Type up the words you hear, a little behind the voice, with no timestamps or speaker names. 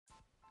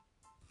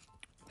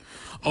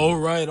All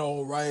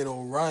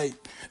right.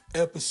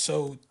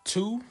 Episode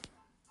 2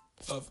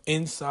 of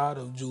Inside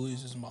of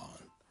Julius's Mind.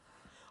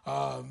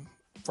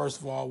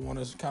 First of all, I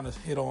want to kind of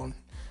hit on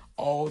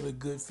all the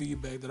good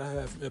feedback that I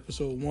had from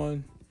episode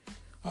 1.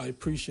 I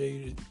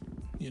appreciate it.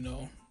 You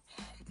know,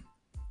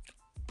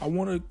 I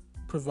want to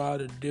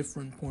provide a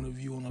different point of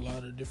view on a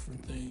lot of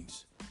different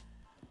things.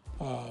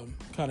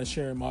 Kind of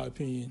sharing my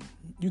opinion.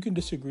 You can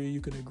disagree,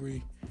 you can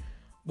agree,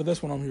 but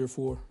that's what I'm here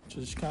for.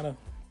 Just kind of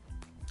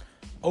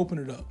open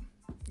it up.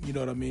 You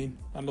know what I mean?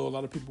 I know a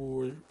lot of people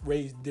were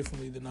raised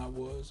differently than I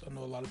was. I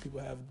know a lot of people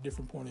have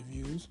different point of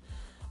views.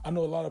 I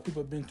know a lot of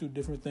people have been through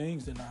different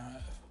things than I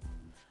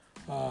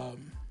have.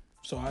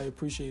 So I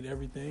appreciate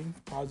everything,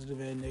 positive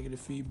and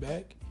negative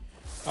feedback.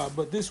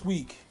 But this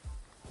week,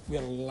 we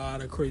had a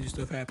lot of crazy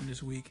stuff happen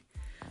this week.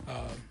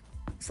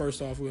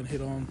 First off, we're going to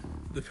hit on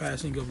the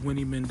passing of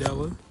Winnie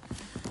Mandela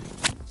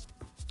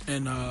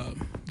and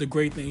the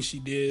great things she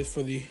did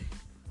for the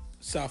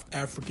South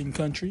African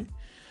country.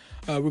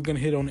 We're going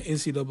to hit on the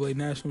NCAA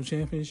National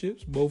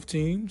Championships, both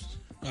teams.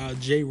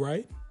 Jay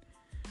Wright.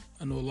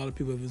 I know a lot of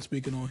people have been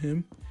speaking on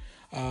him.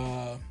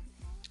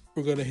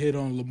 We're going to hit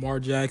on Lamar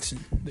Jackson,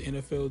 the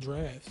NFL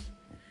draft,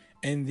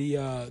 and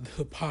the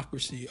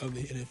hypocrisy of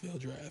the NFL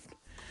draft.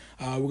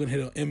 We're going to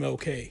hit on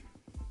MLK,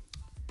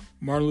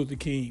 Martin Luther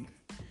King.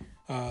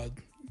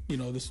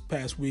 This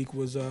past week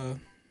was, I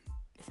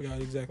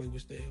forgot exactly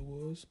which day it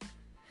was,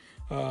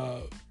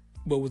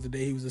 but was the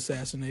day he was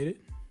assassinated.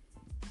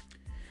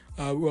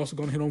 We're also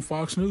going to hit on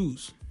Fox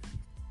News.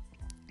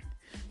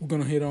 We're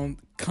going to hit on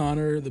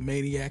Conor the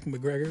Maniac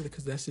McGregor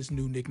because that's his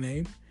new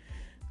nickname.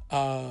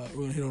 We're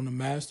going to hit on the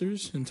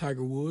Masters and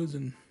Tiger Woods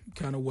and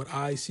kind of what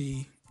I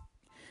see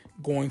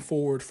going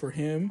forward for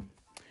him.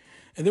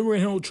 And then we're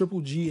going to hit on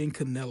Triple G and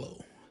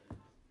Canelo,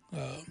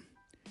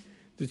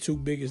 the two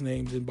biggest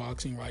names in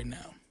boxing right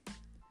now.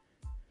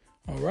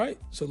 All right,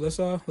 so let's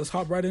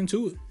hop right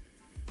into it.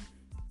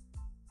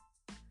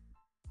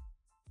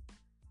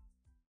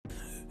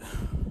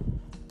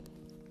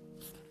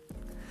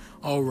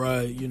 All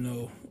right,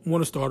 I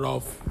want to start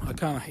off. I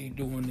kind of hate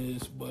doing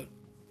this, but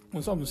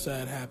when something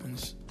sad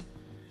happens,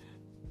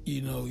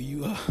 you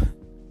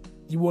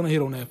want to hit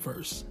on that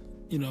first.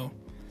 I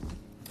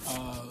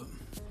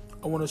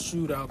want to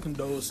shoot out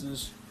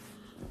condolences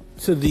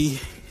to the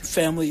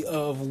family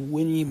of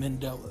Winnie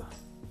Mandela,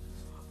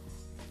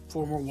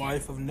 former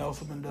wife of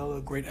Nelson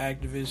Mandela, great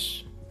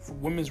activist for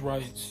women's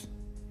rights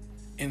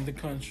in the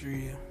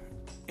country,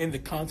 in the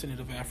continent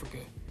of Africa,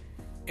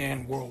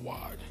 and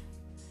worldwide.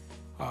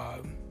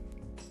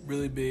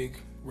 Really big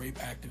rape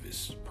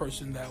activist,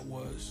 person that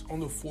was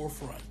on the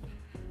forefront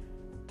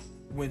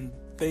when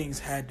things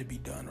had to be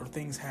done or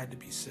things had to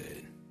be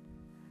said.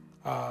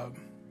 I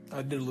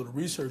did a little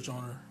research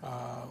on her,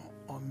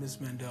 on Miss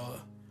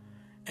Mandela,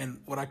 and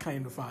what I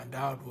came to find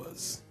out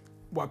was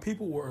why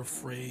people were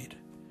afraid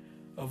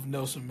of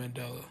Nelson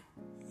Mandela,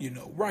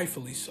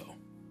 rightfully so.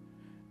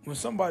 When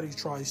somebody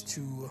tries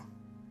to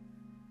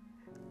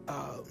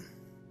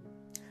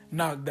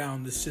knock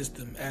down the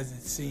system as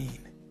it's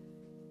seen,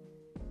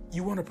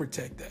 you want to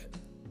protect that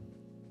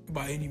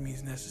by any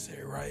means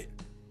necessary, right?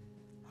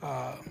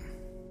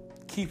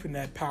 Keeping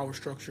that power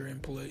structure in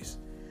place,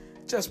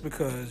 just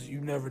because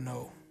you never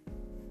know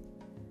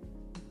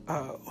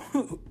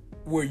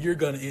where you're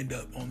going to end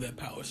up on that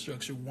power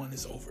structure when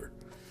it's over,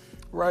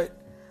 right?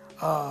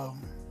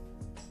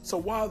 So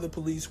while the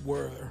police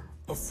were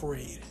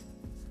afraid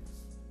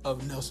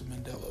of Nelson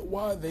Mandela,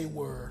 while they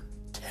were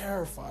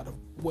terrified of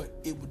what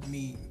it would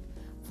mean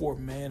for a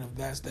man of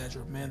that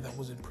stature, a man that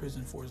was in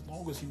prison for as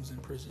long as he was in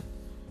prison,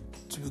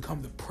 to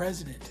become the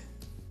president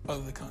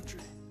of the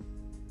country.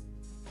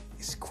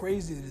 It's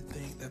crazy to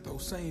think that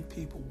those same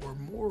people were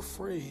more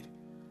afraid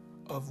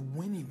of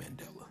Winnie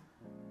Mandela.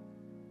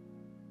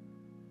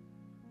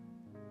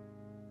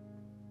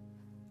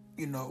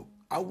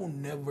 I will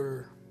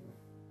never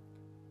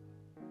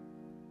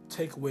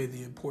take away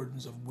the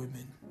importance of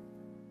women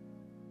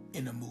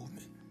in a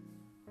movement.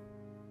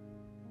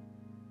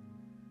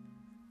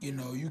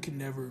 You can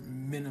never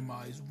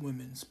minimize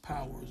women's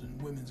powers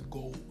and women's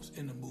goals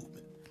in a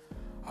movement.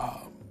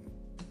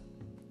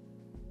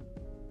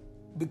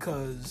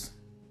 Because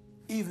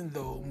even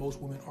though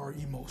most women are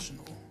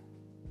emotional,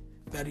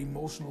 that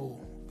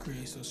emotional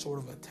creates a sort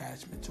of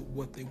attachment to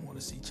what they want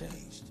to see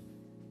changed.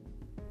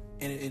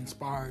 And it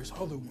inspires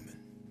other women.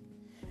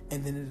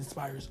 And then it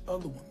inspires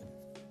other women.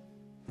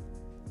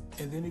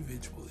 And then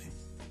eventually,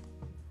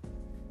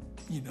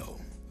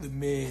 the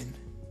men,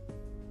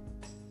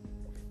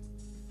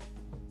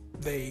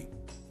 they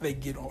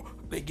get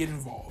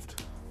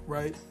involved,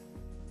 right?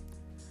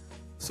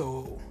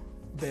 So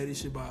Betty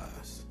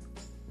Shabazz,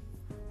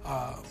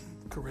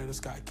 Coretta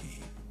Scott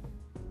King,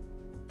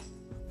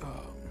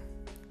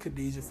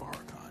 Khadija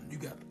Farrakhan. You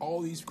got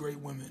all these great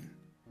women.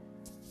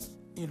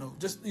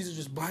 These are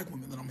just black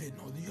women that I'm hitting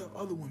on. You have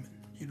other women.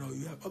 You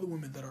have other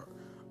women that are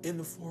in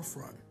the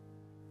forefront,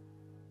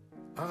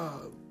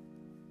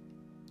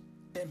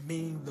 and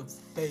being the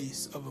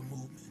face of a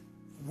movement.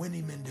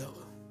 Winnie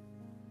Mandela.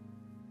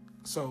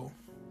 So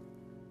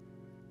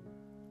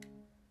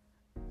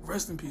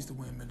Rest in peace to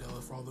Winnie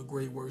Mandela for all the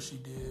great work she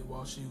did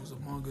while she was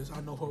among us.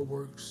 I know her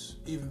works,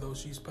 even though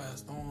she's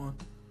passed on,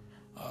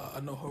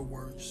 I know her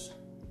works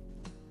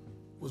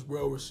was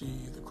well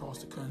received across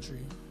the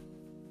country,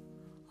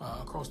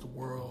 across the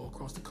world,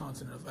 across the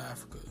continent of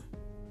Africa.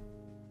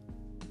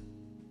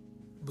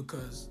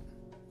 Because,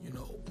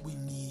 we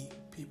need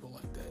people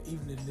like that.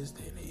 Even in this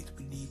day and age,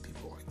 we need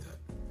people like that.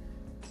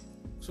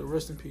 So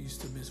rest in peace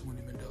to Miss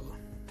Winnie Mandela.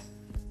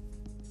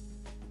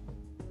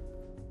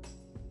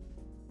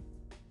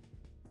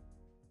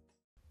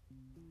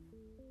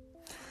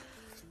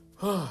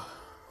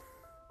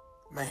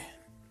 Man,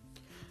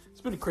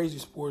 it's been a crazy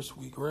sports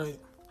week, right?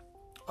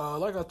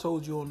 Like I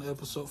told you on the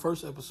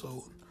first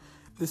episode,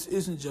 this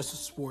isn't just a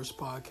sports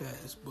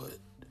podcast, but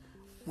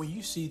when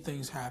you see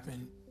things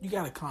happen, you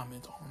got to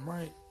comment on them,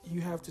 right? You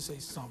have to say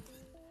something.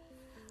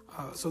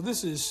 So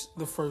this is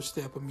the first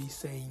step of me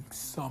saying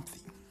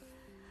something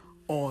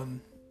on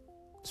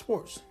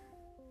sports,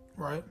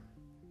 right?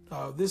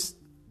 This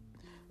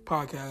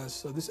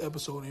podcast, this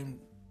episode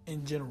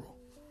in general,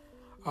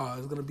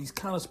 is going to be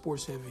kind of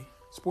sports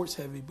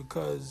heavy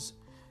because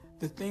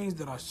the things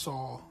that I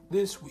saw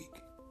this week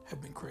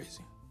have been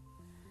crazy.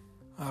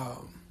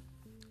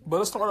 But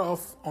let's start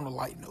off on a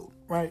light note,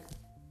 right?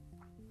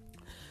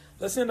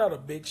 Let's send out a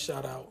big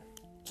shout out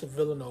to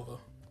Villanova,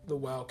 the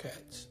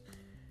Wildcats,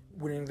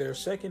 winning their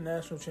second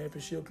national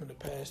championship in the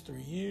past 3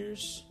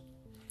 years.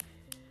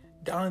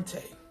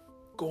 Dante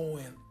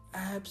going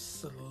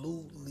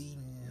absolutely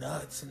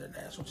nuts in the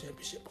national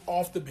championship,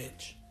 off the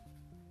bench.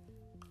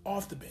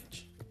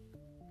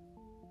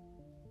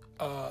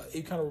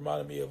 It kind of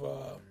reminded me of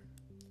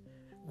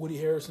Woody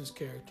Harrelson's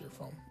character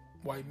from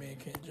White Man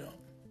Can't Jump.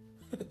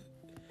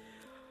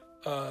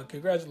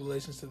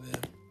 Congratulations to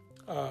them.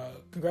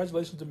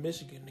 Congratulations to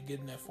Michigan to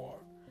getting that far.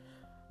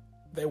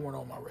 They weren't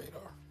on my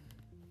radar.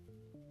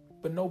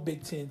 But no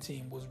Big Ten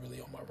team was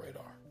really on my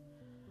radar.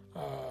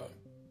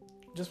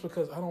 Just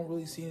because I don't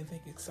really see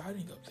anything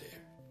exciting up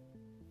there.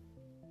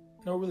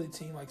 No really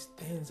team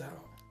stands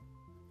out.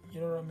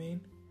 You know what I mean?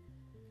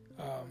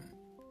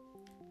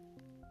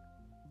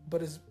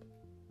 But it's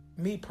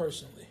me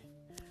personally.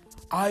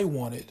 I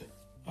wanted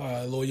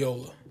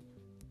Loyola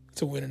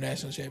to win a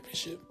national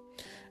championship.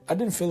 I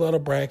didn't fill out a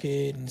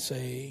bracket and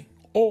say,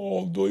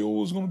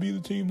 Loyola's going to be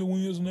the team that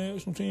wins the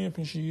national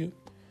championship.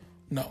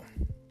 No.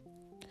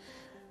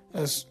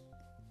 That's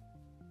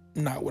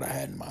not what I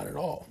had in mind at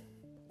all.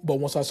 But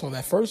once I saw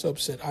that first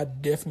upset, I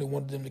definitely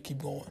wanted them to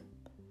keep going.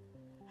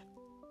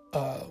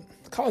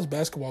 College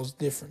basketball is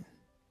different.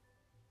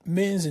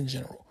 Men's in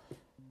general.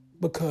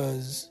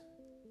 Because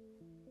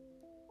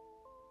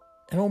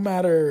no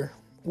matter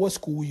what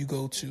school you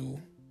go to,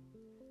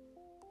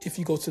 if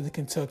you go to the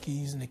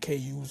Kentuckys and the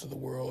KUs of the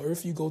world, or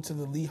if you go to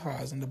the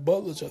Lehighs and the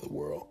Butlers of the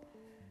world,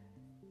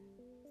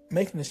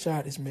 making a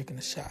shot is making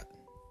a shot.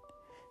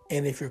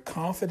 And if your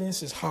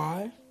confidence is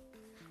high,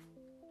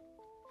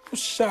 those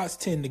shots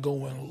tend to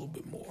go in a little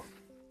bit more.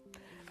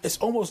 It's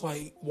almost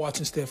like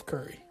watching Steph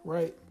Curry,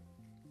 right?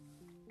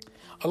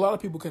 A lot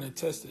of people can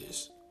attest to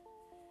this.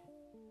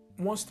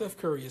 Once Steph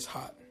Curry is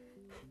hot,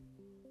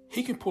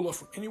 he can pull up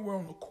from anywhere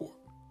on the court.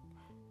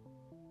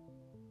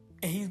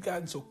 And he's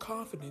gotten so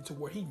confident to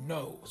where he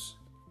knows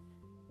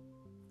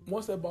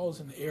once that ball is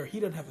in the air, he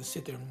doesn't have to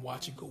sit there and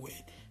watch it go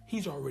in.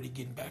 He's already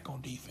getting back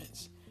on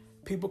defense.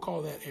 People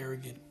call that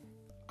arrogant.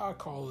 I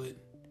call it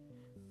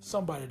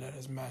somebody that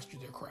has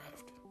mastered their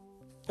craft.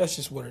 That's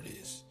just what it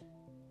is.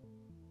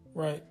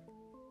 Right?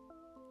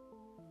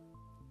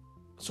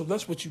 So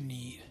that's what you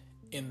need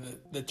in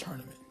the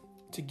tournament.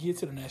 To get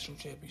to the national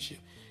championship,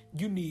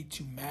 you need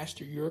to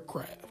master your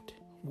craft.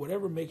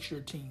 Whatever makes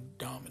your team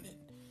dominant.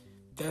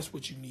 That's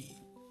what you need,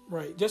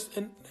 right?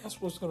 And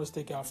that's what's going to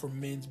stick out for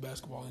men's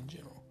basketball in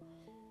general.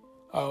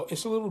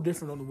 It's a little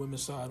different on the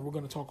women's side. We're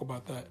going to talk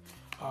about that.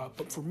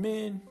 But for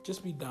men,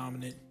 just be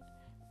dominant,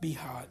 be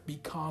hot, be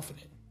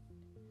confident,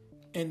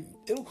 and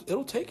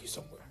it'll take you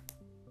somewhere,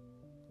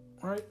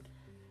 right?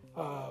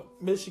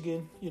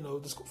 Michigan,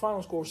 the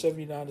final score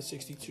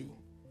 79-62.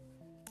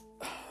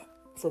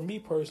 For me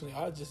personally,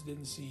 I just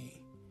didn't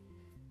see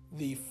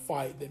the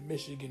fight that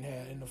Michigan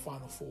had in the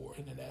Final Four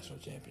in the national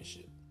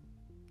championship.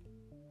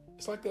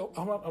 It's like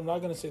I'm not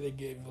going to say they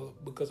gave up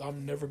because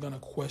I'm never going to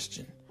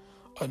question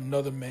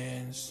another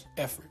man's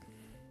effort,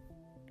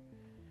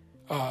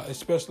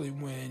 especially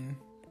when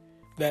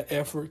that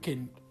effort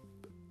can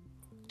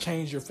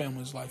change your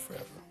family's life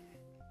forever.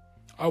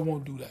 I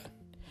won't do that,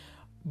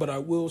 but I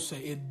will say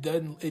it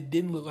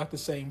didn't look like the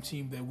same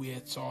team that we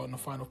had saw in the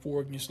Final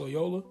Four against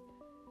Loyola.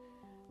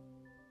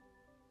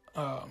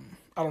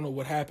 I don't know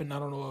what happened. I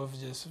don't know if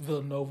just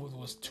Villanova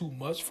was too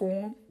much for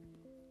them.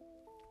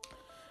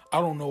 I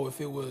don't know if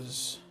it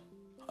was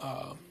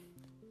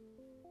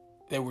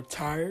they were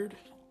tired.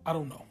 I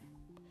don't know.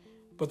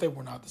 But they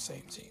were not the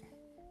same team.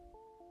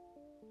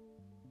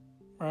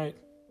 Right?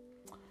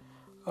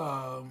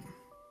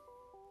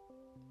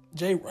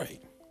 Jay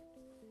Wright.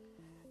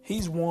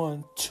 He's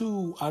won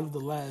 2 out of the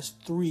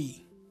last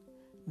 3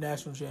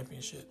 national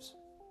championships.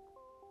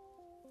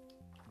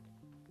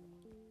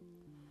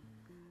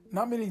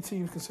 Not many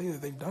teams can say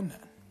that they've done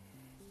that.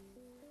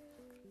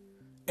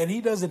 And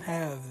he doesn't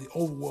have the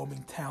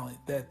overwhelming talent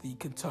that the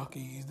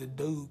Kentuckys, the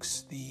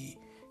Dukes, the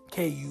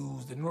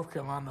KUs, the North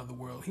Carolina of the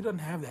world. He doesn't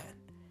have that.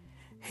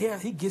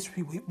 He gets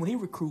people, when he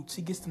recruits,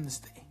 he gets them to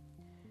stay.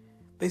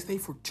 They stay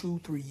for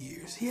 2-3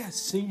 years. He has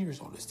seniors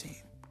on his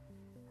team,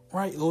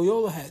 right?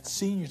 Loyola had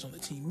seniors on the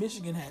team.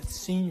 Michigan had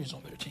seniors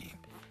on their team.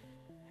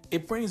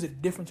 It brings a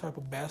different type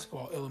of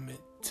basketball element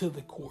to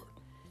the court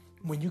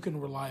when you can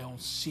rely on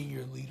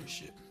senior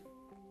leadership.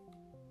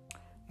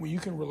 When you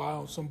can rely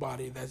on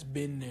somebody that's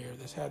been there,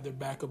 that's had their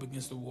back up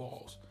against the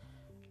walls,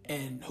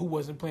 and who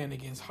wasn't playing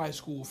against high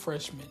school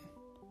freshmen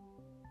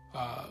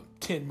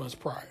 10 months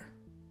prior.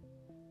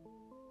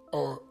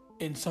 Or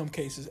in some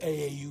cases,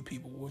 AAU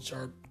people, which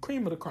are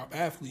cream of the crop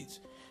athletes.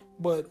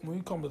 But when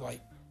we come to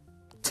like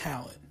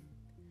talent,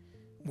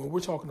 when we're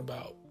talking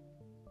about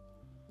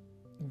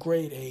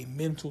grade A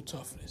mental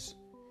toughness,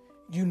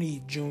 you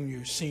need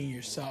juniors,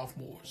 seniors,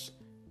 sophomores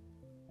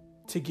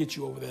to get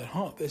you over that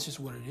hump. That's just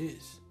what it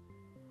is.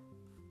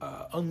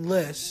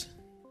 Unless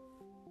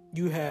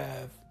you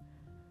have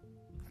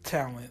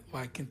talent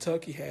like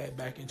Kentucky had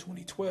back in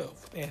 2012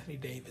 with Anthony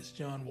Davis,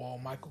 John Wall,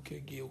 Michael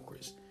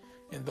Kidd-Gilchrist,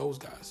 and those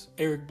guys,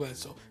 Eric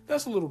Bledsoe.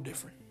 That's a little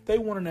different. They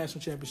won a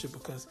national championship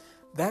because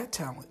that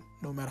talent,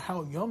 no matter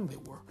how young they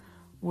were,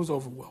 was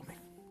overwhelming.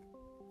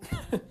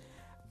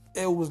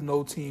 There was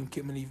no team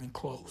coming even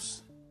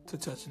close to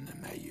touching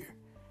them that year.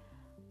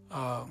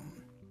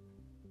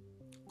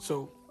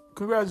 So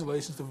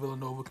congratulations to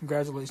Villanova.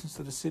 Congratulations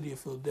to the city of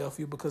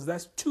Philadelphia, because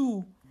that's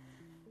 2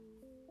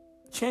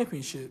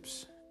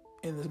 championships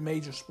in the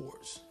major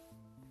sports.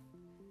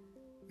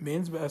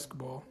 Men's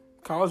basketball,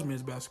 college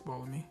men's basketball,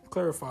 let me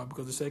clarify,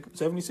 because the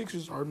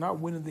 76ers are not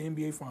winning the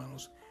NBA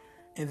Finals,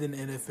 and then the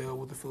NFL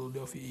with the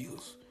Philadelphia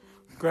Eagles.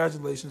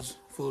 Congratulations,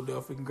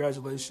 Philadelphia.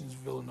 Congratulations,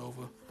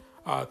 Villanova.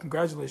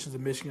 Congratulations to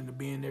Michigan for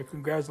being there.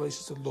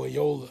 Congratulations to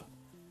Loyola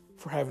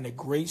for having a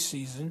great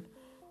season.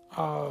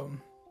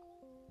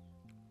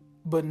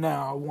 But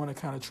now I want to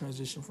kind of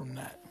transition from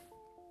that.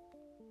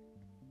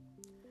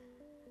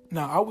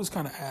 Now, I was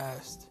kind of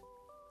asked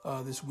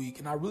this week,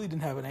 and I really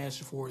didn't have an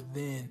answer for it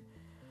then.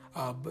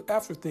 But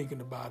after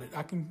thinking about it,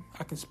 I can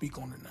speak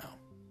on it now.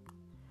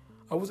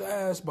 I was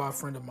asked by a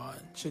friend of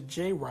mine, should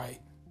Jay Wright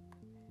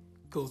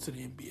go to the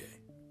NBA?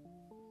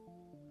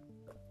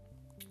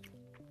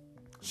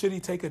 Should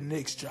he take a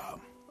Knicks job?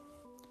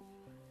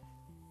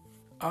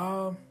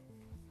 Hell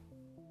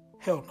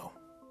no.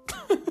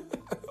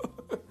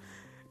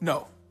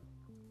 No.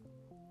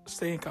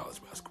 Stay in college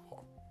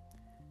basketball.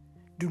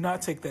 Do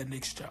not take that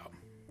Knicks job.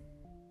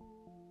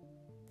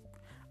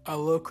 I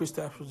love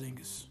Kristaps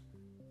Porzingis,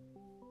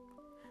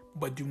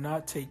 but do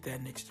not take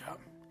that Knicks job.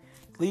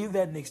 Leave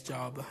that Knicks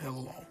job the hell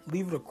alone.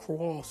 Leave it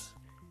across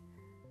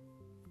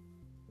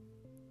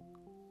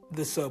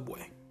the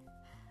subway.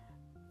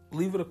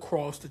 Leave it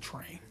across the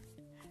train.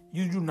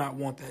 You do not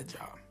want that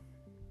job.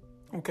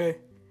 Okay?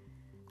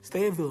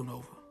 Stay at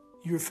Villanova.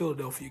 You're a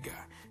Philadelphia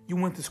guy. You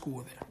went to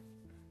school there.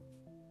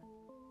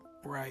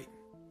 Right?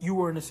 You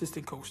were an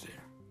assistant coach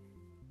there.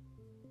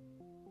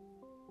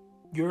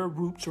 Your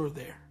roots are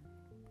there.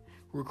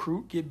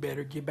 Recruit, get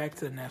better, get back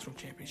to the national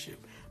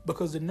championship,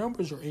 because the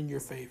numbers are in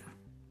your favor.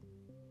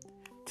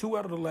 2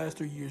 out of the last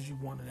 3 years you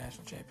won the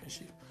national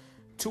championship.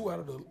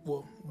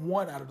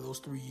 1 out of those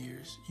 3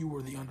 years you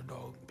were the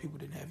underdog. People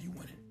didn't have you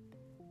winning.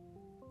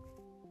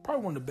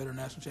 Probably one of the better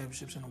national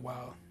championships in a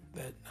while.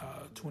 That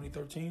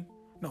 2013?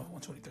 No, it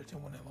wasn't 2013.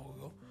 It wasn't that long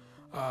ago.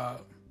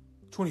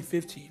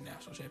 2015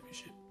 national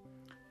championship.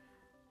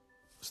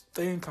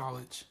 Stay in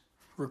college,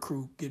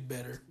 recruit, get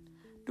better,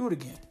 do it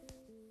again.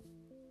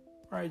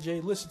 All right, Jay,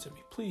 listen to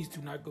me. Please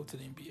do not go to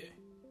the NBA.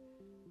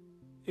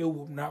 It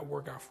will not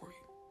work out for you.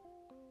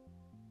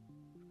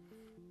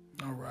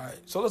 All right,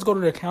 so let's go to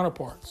their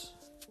counterparts.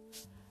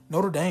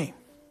 Notre Dame,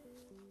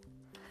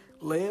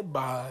 led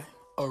by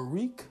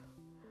Arik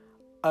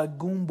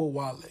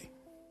Agumbawale,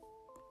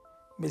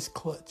 Miss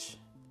Clutch,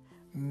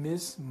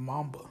 Miss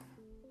Mamba.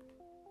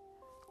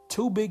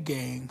 2 big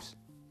games,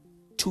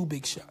 2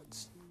 big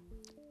shots.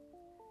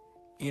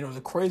 You know,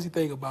 the crazy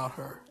thing about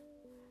her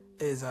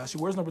is she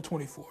wears number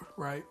 24,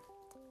 right?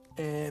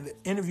 And the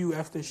interview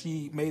after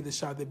she made the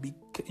shot that beat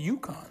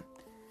UConn,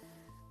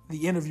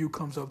 the interview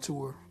comes up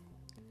to her.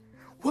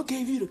 What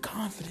gave you the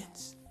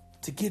confidence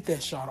to get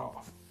that shot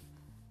off?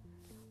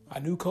 I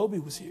knew Kobe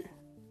was here,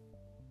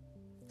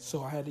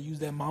 so I had to use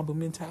that Mamba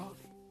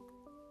mentality.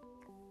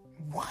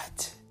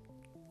 What?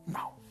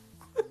 No.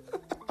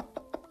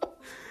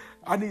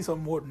 I need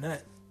something more than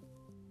that.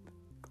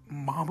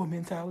 Mamba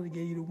mentality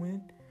gave you the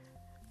win?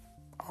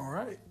 All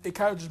right. It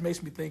kind of just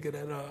makes me think of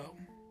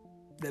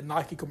that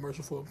Nike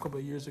commercial from a couple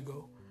of years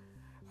ago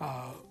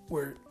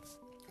where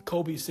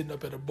Kobe's sitting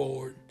up at a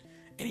board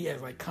and he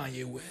has like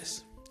Kanye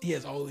West. He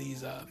has all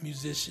these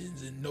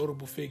musicians and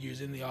notable figures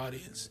in the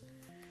audience.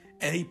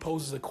 And he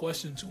poses a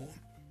question to him.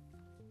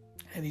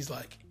 And he's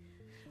like,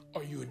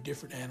 are you a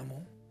different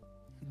animal,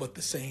 but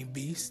the same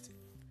beast?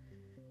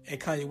 And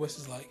Kanye West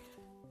is like,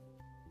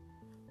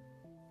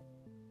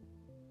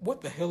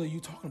 What the hell are you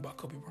talking about,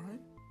 Kobe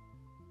Bryant?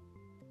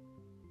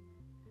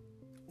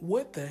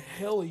 What the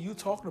hell are you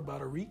talking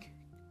about, Arik?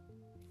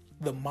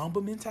 The Mamba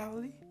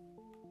mentality?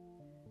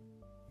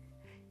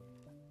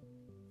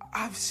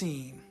 I've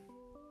seen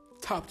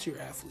top tier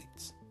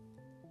athletes,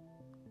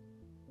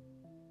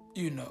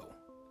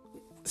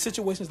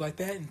 situations like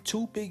that in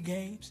 2 big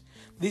games.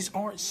 These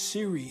aren't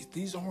series.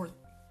 These aren't,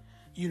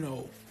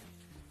 even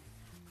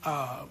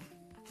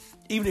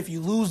if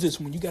you lose this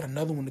one, you got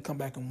another one to come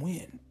back and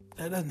win.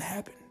 That doesn't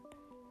happen.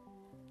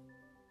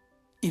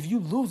 If you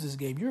lose this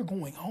game, you're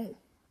going home.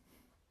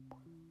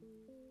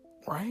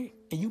 Right?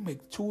 And you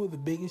make 2 of the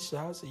biggest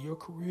shots of your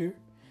career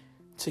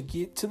to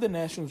get to the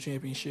national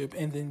championship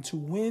and then to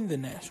win the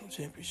national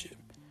championship.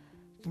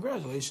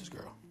 Congratulations,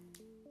 girl.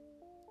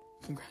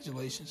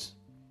 Congratulations.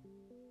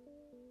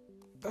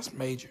 That's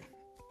major.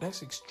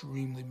 That's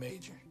extremely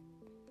major.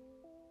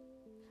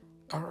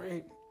 All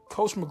right.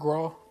 Coach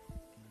McGraw.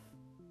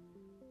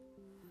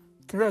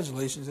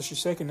 Congratulations. That's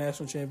your 2nd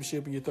national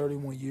championship in your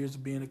 31 years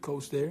of being a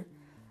coach there.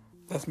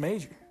 That's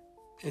major.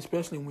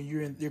 Especially when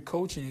you're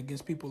coaching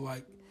against people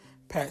like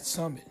Pat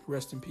Summitt,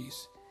 rest in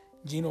peace.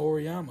 Gino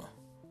Auriemma,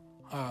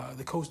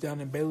 the coach down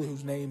in Baylor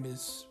whose name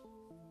is,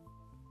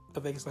 I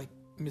think it's like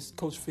Miss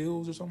Coach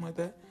Fields or something like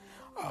that.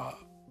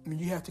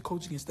 You have to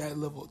coach against that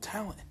level of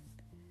talent.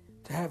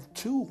 To have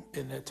 2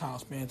 in that time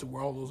span to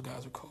where all those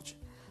guys are coaching,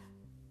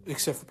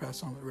 except for Pat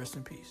Summitt, rest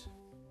in peace,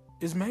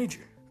 is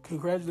major.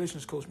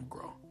 Congratulations, Coach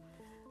McGraw.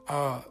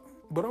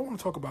 But I want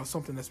to talk about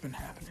something that's been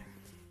happening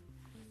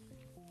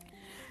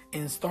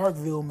in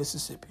Starkville,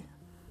 Mississippi.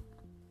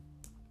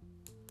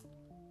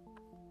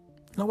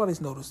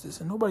 Nobody's noticed this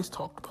and nobody's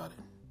talked about it.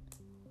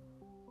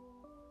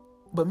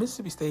 But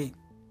Mississippi State,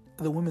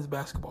 the women's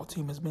basketball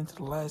team, has been to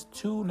the last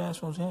 2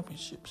 national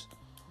championships.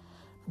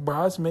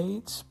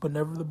 Bridesmaids, but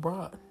never the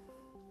bride.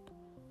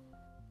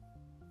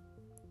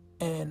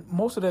 And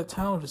most of that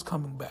talent is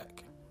coming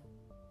back.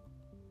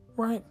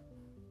 Right?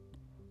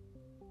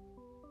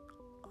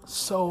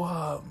 So,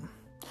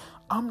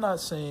 I'm not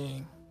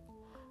saying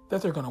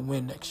that they're going to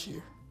win next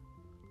year.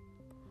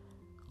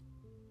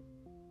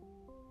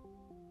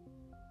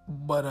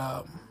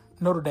 But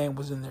Notre Dame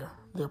was in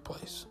their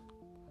place.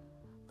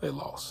 They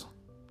lost.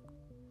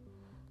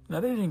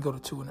 Now, they didn't go to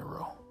 2 in a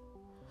row,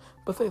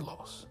 but they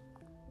lost.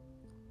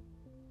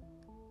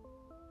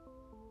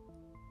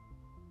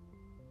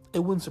 It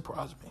wouldn't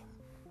surprise me.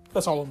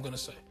 That's all I'm going to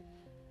say.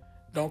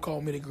 Don't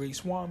call me the Greek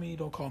Swami.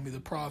 Don't call me the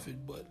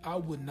prophet. But I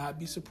would not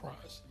be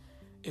surprised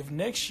if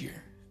next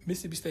year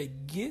Mississippi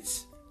State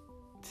gets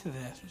to the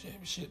national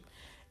championship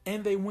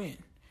and they win.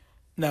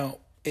 Now,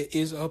 it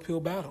is an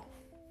uphill battle.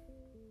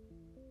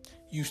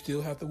 You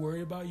still have to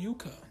worry about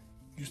UConn.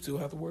 You still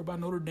have to worry about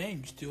Notre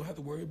Dame. You still have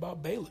to worry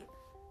about Baylor.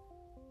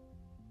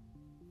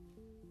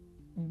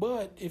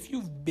 But if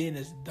you've been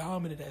as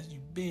dominant as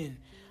you've been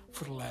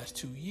for the last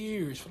 2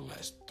 years, for the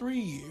last 3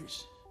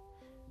 years,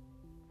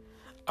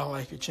 I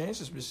like your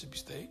chances, Mississippi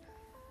State,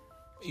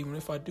 even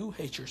if I do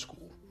hate your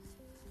school.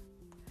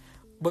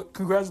 But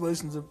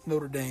congratulations to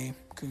Notre Dame.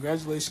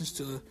 Congratulations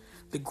to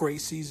the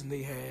great season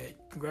they had.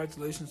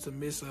 Congratulations to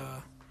Miss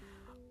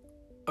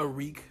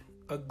Arik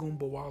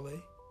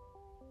Agumbawale.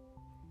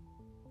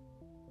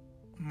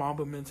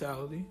 Mamba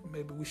mentality.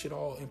 Maybe we should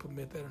all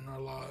implement that in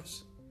our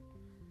lives.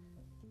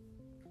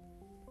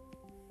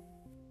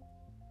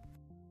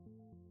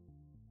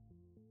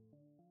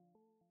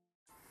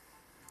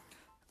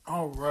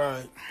 All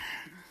right.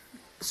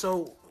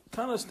 So,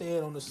 kind of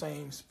staying on the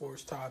same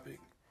sports topic.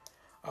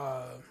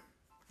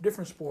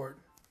 Different sport,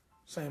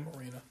 same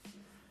arena.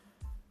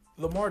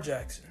 Lamar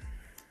Jackson.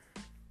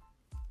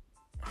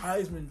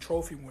 Heisman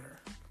Trophy winner,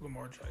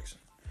 Lamar Jackson.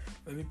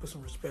 Let me put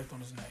some respect on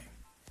his name.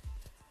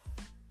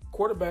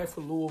 Quarterback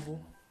for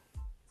Louisville.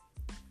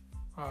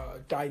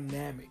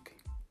 Dynamic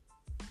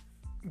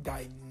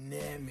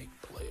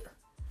player.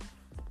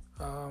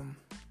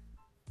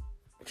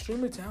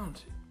 Extremely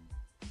talented.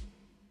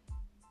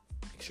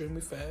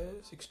 Extremely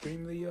fast.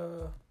 Extremely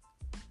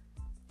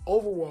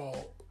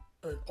overall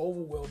an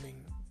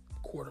overwhelming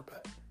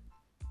quarterback.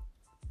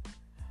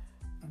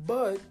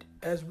 But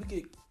as we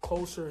get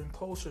closer and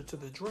closer to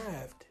the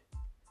draft,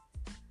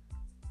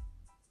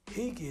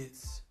 he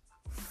gets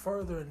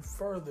further and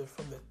further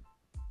from the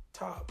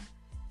top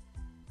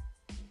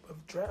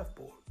of draft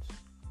boards.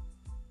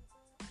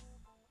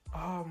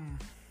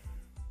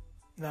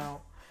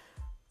 Now,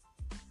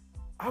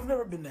 I've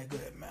never been that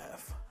good at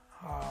math.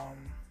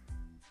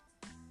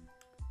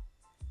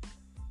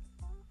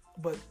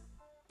 But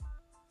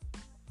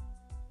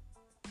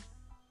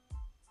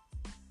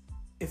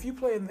if you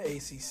play in the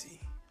ACC,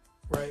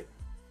 right,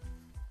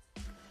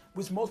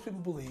 which most people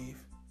believe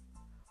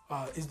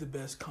is the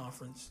best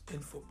conference in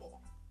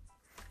football.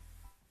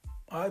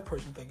 I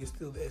personally think it's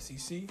still the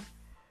SEC,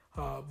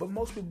 but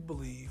most people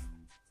believe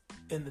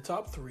in the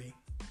top 3,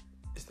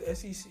 it's the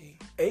SEC,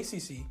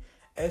 ACC,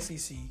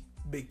 SEC,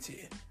 Big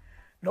Ten.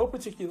 No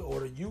particular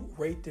order. You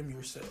rate them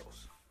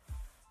yourselves.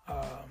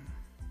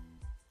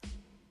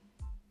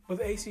 But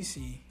the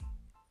ACC,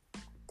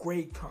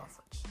 great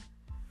conference.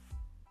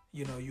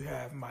 You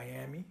have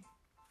Miami,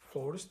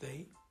 Florida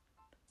State,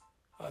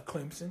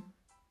 Clemson,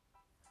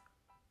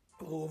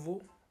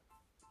 Louisville,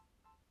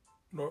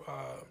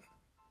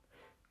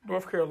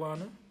 North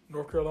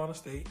Carolina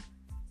State,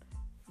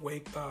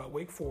 Wake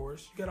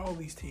Forest. You got all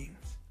these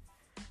teams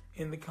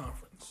in the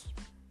conference.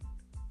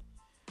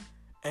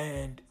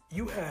 And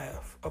you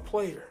have a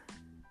player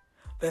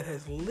that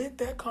has lit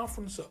that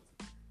conference up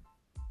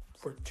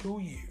for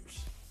 2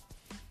 years.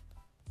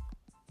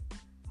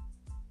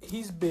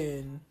 He's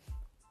been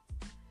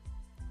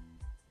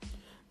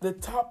the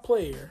top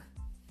player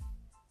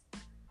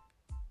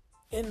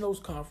in those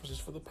conferences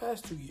for the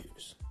past 2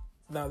 years.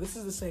 Now, this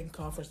is the same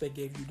conference that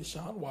gave you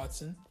Deshaun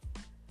Watson.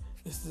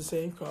 This is the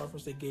same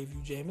conference that gave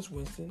you Jameis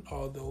Winston,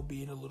 although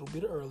being a little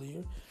bit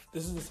earlier.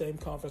 This is the same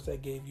conference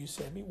that gave you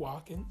Sammy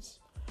Watkins,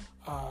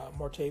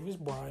 Martavis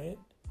Bryant,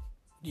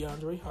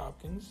 DeAndre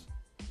Hopkins,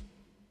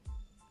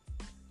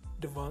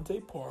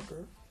 Devontae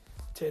Parker,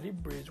 Teddy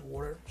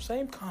Bridgewater.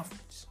 Same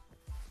conference.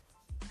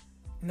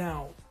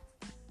 Now,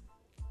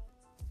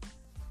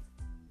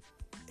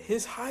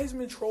 his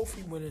Heisman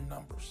Trophy winning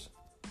numbers.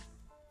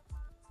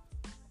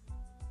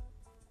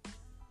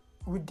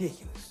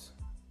 Ridiculous.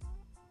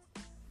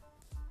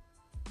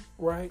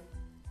 Right?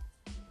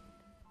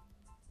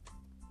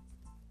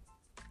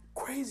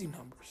 Crazy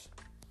numbers.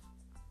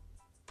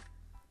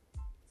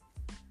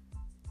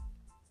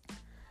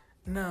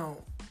 Now,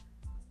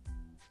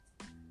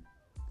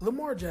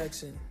 Lamar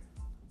Jackson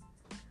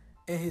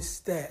and his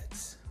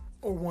stats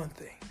are one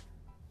thing.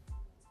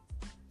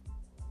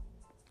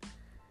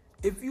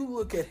 If you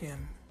look at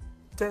him,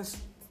 just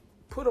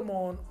put him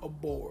on a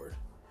board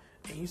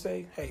and you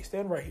say, hey,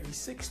 stand right here. He's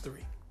 6'3",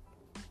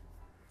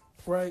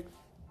 right?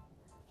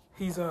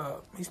 He's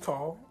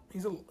tall.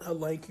 He's a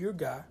lankier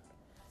guy.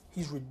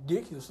 He's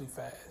ridiculously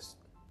fast.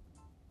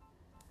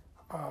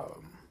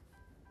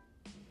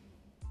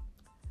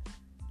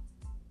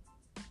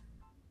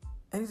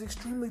 And he's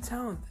extremely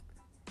talented.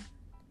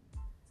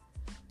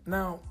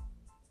 Now,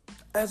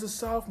 as a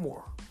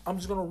sophomore, I'm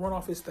just going to run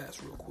off his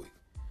stats real quick.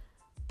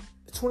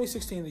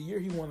 2016, the year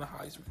he won the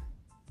Heisman.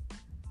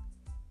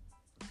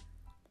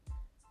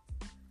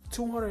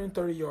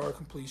 230-yard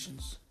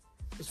completions.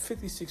 It's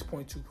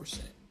 56.2%.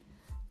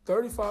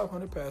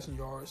 3,500 passing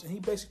yards, and he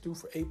basically threw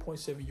for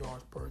 8.7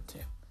 yards per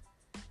attempt.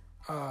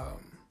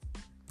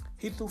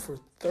 He threw for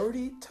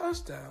 30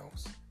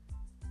 touchdowns,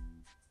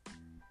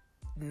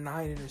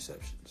 9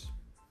 interceptions.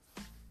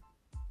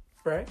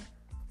 Right?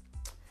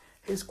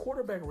 His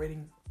quarterback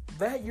rating,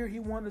 that year he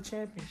won the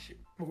championship.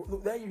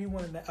 That year he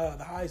won the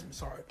Heisman,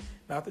 sorry,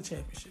 not the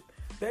championship.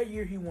 That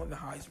year he won the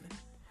Heisman.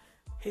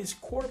 His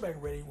quarterback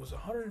rating was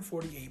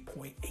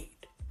 148.8.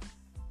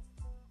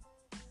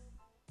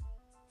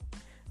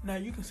 Now,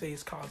 you can say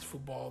it's college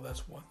football,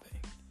 that's one thing.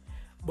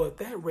 But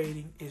that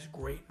rating is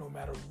great no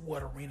matter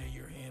what arena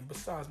you're in,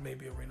 besides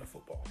maybe arena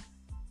football.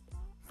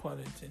 Pun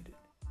intended.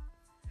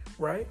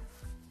 Right?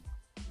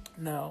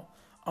 Now,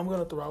 I'm going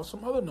to throw out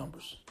some other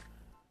numbers.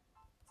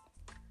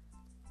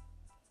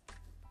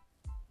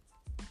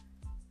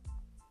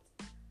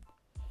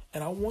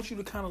 And I want you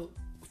to kind of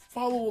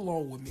follow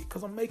along with me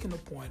because I'm making a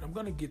point. I'm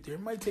going to get there.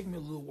 It might take me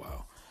a little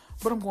while,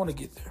 but I'm going to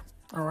get there.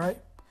 All right?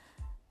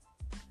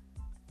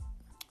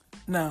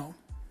 Now,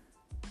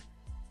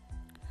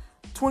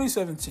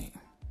 2017.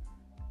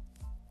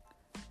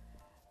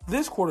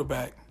 This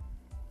quarterback,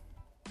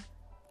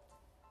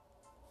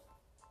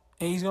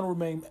 and he's going to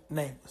remain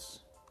nameless.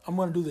 I'm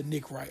going to do the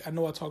Nick Wright. I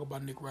know I talk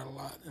about Nick Wright a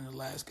lot in the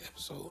last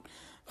episode,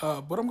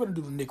 but I'm going to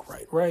do the Nick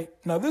Wright, right?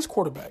 Now, this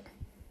quarterback,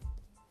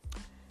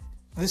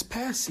 this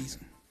past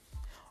season,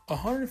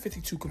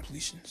 152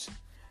 completions,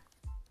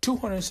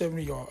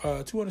 270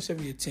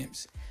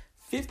 attempts,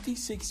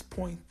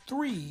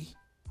 56.3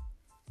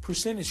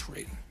 percentage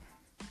rating,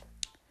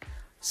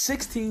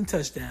 16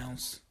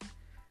 touchdowns,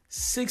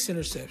 6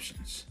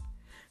 interceptions.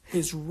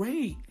 His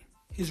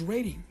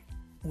rating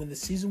when the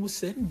season was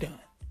said and done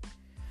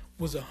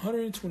was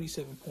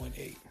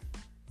 127.8.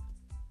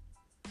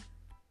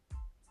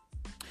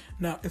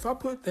 Now, if I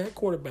put that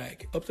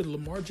quarterback up to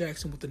Lamar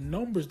Jackson with the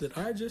numbers that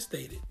I just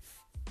stated,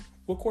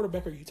 what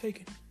quarterback are you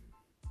taking?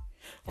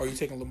 Are you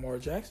taking Lamar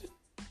Jackson?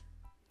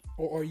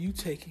 Or are you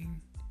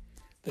taking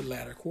the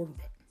latter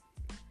quarterback?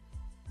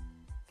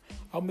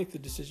 I'll make the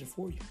decision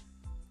for you.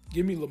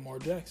 Give me Lamar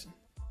Jackson.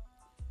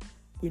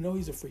 We know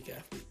he's a freak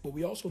athlete, but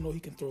we also know he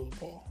can throw the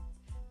ball.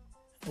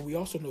 And we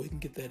also know he can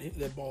get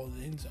that ball in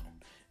the end zone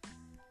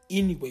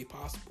any way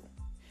possible.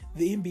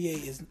 The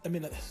NBA is,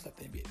 that's not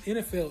the NBA.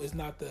 The NFL is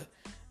not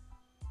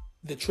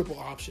the triple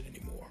option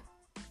anymore.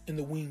 And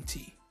the wing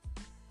T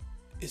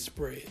is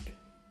spread.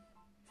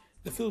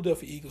 The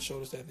Philadelphia Eagles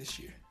showed us that this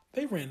year.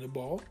 They ran the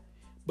ball,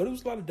 but it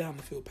was a lot of down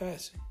the field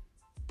passing.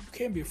 You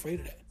can't be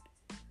afraid of that.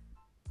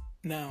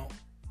 Now,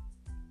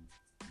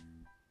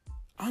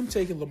 I'm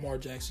taking Lamar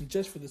Jackson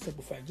just for the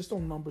simple fact, just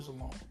on numbers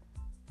alone.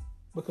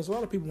 Because a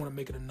lot of people want to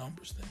make it a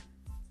numbers thing.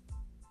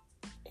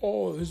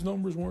 Oh, his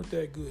numbers weren't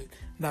that good.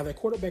 Now, that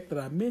quarterback that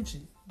I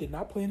mentioned did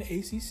not play in the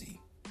ACC,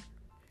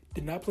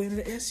 did not play in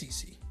the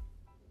SEC,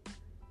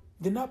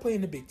 did not play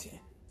in the Big Ten.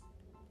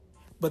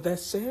 But that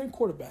same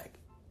quarterback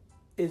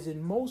is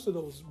in most of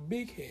those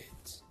big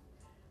heads.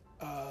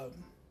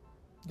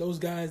 Those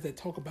guys that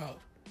talk about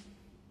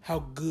how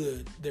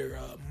good their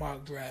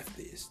mock draft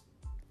is.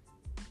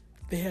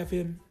 They have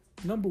him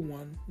number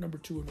 1, number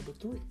 2, or number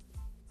 3.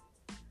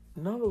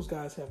 None of those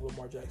guys have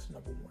Lamar Jackson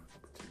number 1,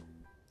 number 2.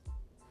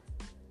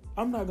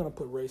 I'm not going to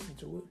put race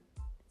into it.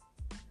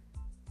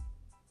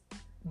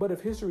 But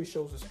if history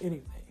shows us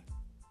anything,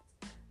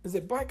 is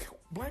that black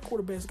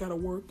quarterbacks got to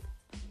work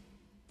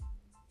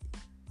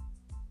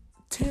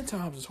 10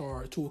 times as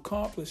hard to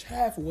accomplish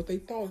half of what they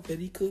thought that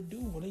he could do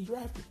when they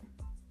drafted him.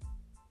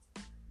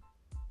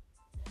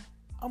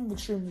 I'm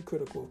extremely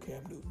critical of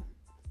Cam Newton.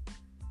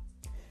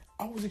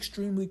 I was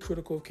extremely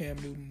critical of Cam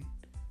Newton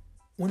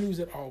when he was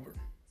at Auburn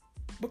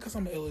because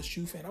I'm an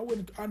LSU fan.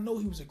 I know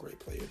he was a great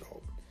player at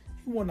Auburn.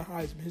 He won the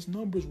Heisman. His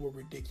numbers were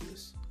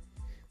ridiculous.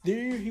 The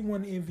year he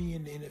won the MVP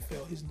in the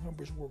NFL, his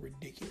numbers were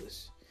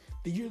ridiculous.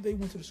 The year they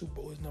went to the Super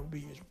Bowl, his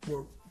numbers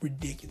were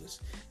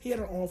ridiculous. He had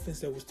an offense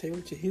that was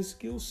tailored to his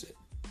skill set,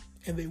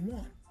 and they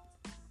won.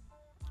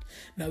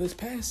 Now, this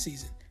past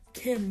season,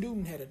 Cam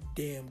Newton had a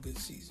damn good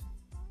season.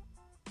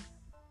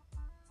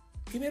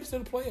 He made it to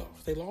the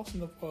playoffs. They lost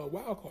in the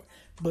wild card,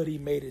 but he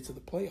made it to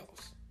the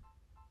playoffs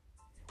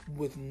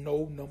with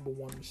no number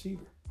 1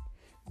 receiver.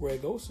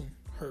 Greg Olsen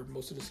hurt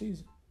most of the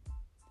season.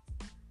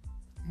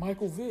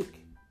 Michael Vick.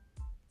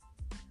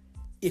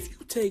 If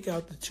you take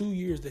out the 2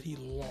 years that he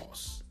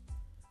lost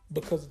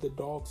because of the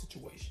dog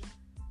situation,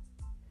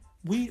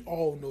 we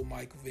all know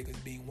Michael Vick as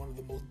being one of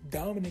the most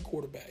dominant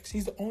quarterbacks.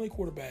 He's the only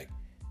quarterback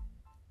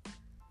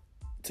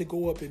to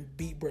go up and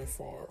beat Brett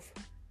Favre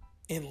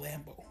in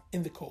Lambeau,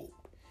 in the cold,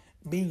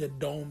 being a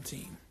dome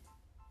team,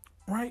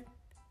 right?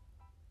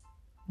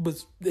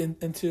 But then,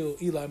 until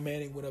Eli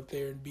Manning went up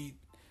there and beat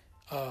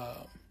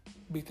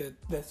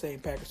that same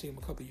Packers team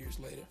a couple years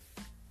later.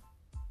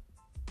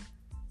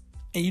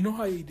 And you know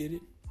how he did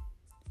it?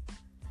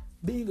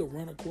 Being a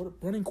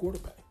running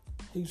quarterback.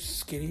 He was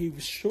skinny. He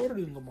was shorter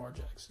than Lamar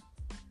Jackson.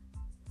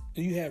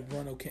 Then you had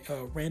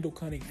Randall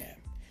Cunningham.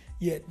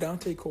 You had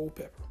Dante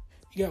Culpepper.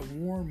 You got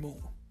Warren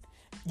Moon.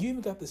 You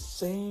even got the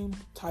same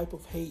type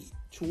of hate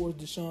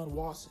towards Deshaun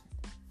Watson,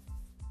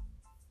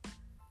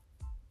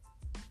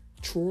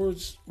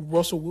 towards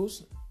Russell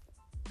Wilson.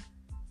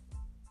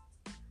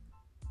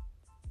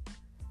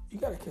 The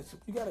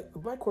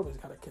black quarterback's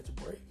gotta catch a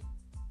break.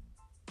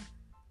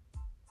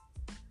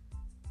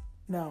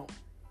 Now,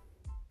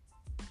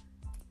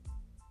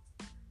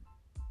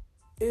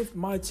 if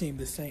my team,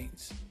 the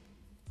Saints,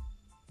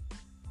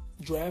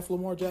 draft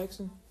Lamar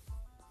Jackson,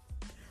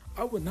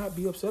 I would not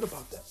be upset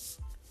about that.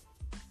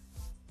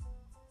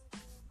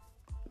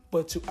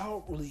 But to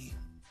outwardly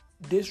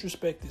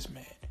disrespect this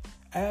man,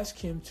 ask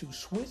him to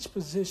switch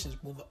positions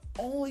when the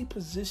only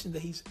position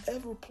that he's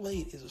ever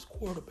played is his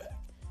quarterback,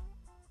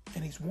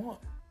 and he's won,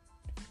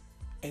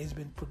 and he's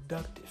been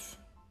productive.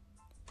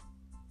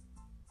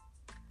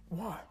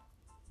 Why?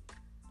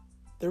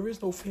 There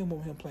is no film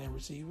on him playing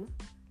receiver.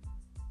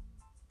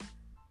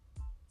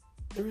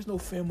 There is no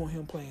film on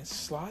him playing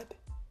slot.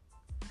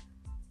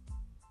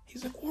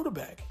 He's a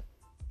quarterback.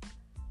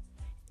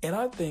 And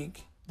I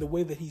think the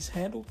way that he's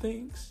handled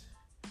things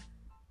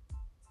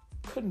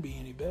couldn't be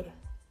any better.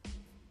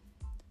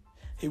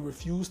 He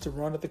refused to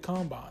run at the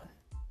combine.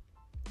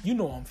 You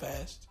know I'm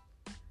fast.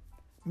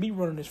 Me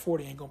running this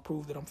 40 ain't going to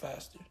prove that I'm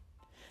faster.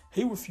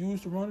 He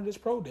refused to run at his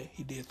pro day.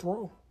 He did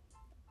throw.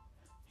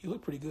 He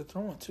looked pretty good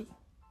throwing too.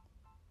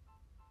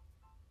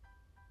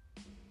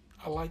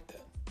 I like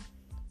that.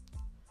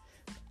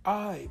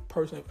 I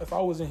personally, if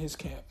I was in his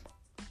camp,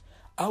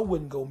 I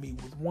wouldn't go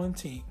meet with one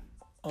team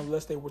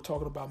unless they were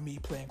talking about me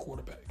playing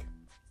quarterback.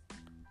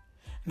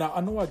 Now,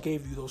 I know I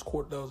gave you those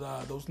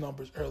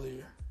numbers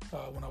earlier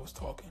when I was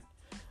talking.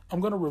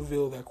 I'm going to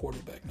reveal that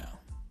quarterback now.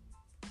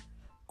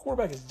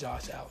 Quarterback is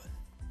Josh Allen.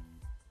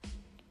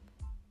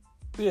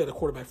 Yeah, the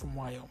quarterback from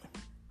Wyoming.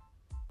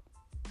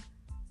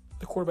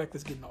 The quarterback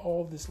that's getting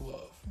all this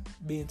love,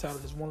 being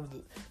touted as one of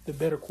the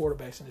better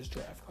quarterbacks in this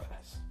draft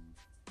class.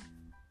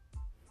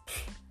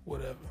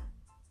 Whatever.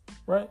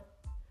 Right?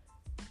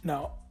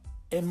 Now,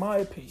 in my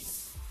opinion,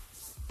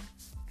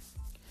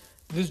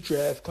 this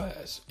draft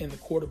class and the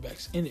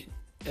quarterbacks in it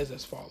is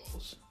as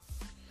follows.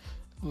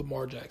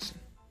 Lamar Jackson,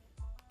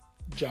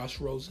 Josh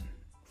Rosen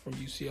from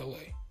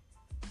UCLA,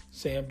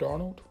 Sam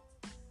Darnold,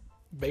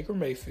 Baker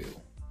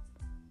Mayfield,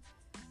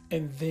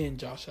 and then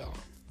Josh Allen.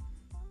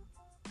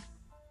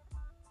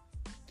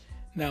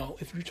 Now,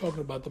 if you're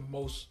talking about the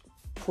most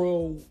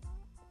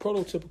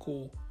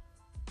prototypical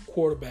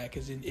quarterback,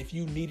 as in if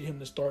you needed him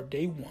to start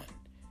day one,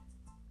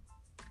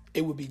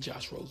 it would be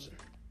Josh Rosen.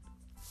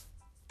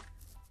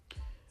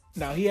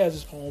 Now, he has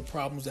his own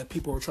problems that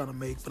people are trying to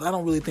make, but I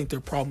don't really think they're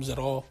problems at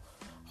all.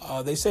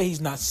 They say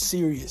he's not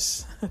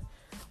serious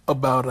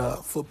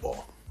about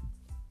football.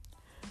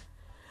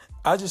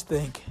 I just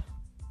think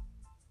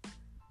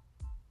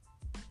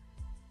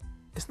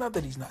it's not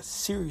that he's not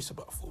serious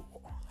about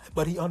football,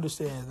 but he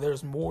understands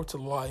there's more to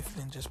life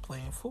than just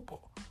playing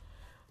football.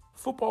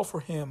 Football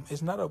for him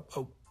is not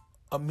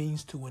a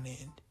means to an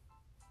end.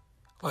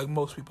 like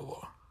most people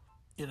are.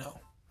 You know,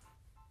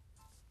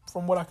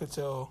 from what I could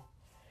tell,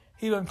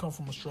 he doesn't come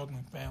from a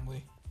struggling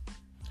family.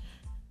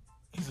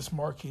 He's a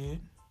smart kid.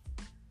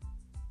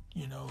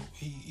 You know,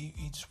 he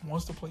just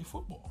wants to play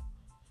football.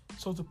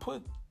 So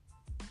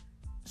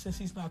since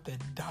he's not that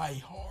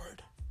diehard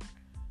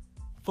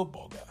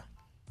football guy,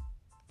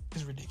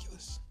 is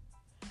ridiculous.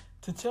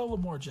 To tell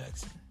Lamar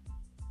Jackson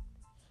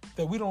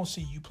that we don't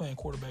see you playing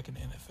quarterback in the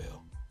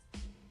NFL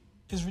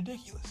is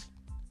ridiculous.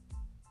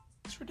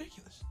 It's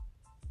ridiculous.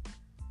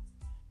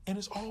 And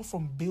it's all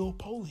from Bill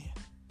Polian.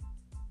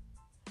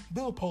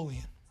 Bill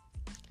Polian,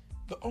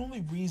 the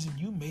only reason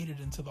you made it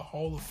into the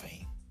Hall of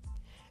Fame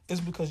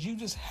is because you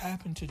just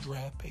happened to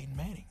draft Peyton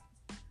Manning.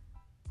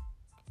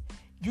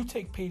 You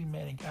take Peyton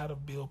Manning out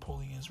of Bill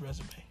Polian's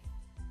resume.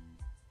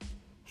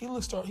 He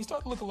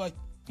started looking like,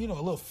 a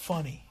little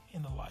funny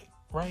in the light,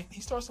 right?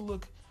 He starts to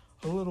look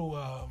a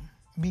little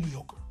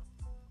mediocre,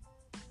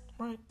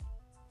 right?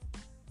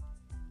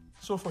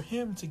 So for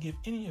him to give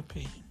any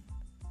opinion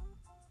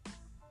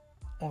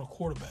on a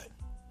quarterback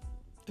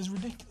is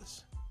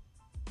ridiculous.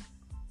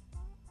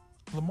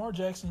 Lamar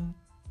Jackson,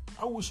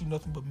 I wish you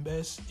nothing but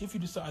best. If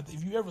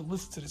you ever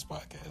listen to this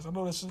podcast, I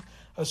know that's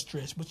a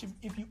stretch, but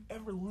if you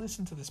ever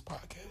listen to this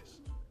podcast,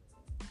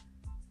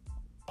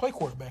 play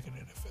quarterback in the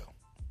NFL.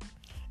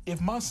 If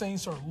my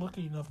Saints are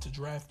lucky enough to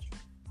draft you,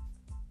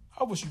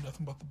 I wish you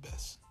nothing but the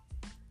best.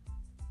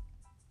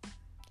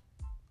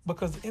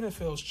 Because the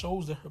NFL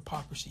shows their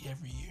hypocrisy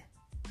every year.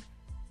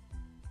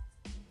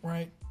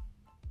 Right?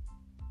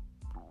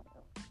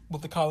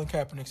 With the Colin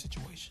Kaepernick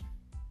situation.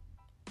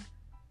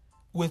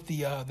 With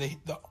the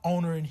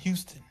owner in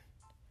Houston.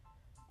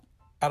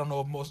 I don't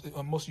know if most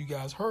of you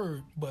guys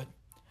heard, but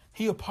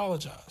he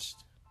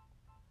apologized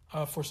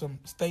for some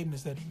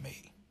statements that he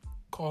made,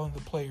 calling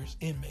the players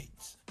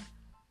inmates.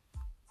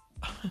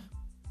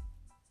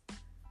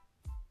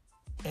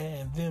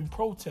 And them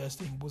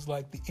protesting was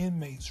like the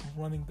inmates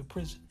running the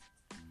prison.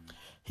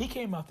 He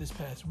came out this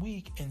past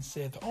week and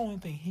said the only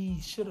thing he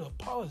should have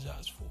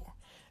apologized for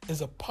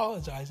is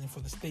apologizing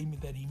for the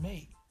statement that he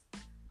made.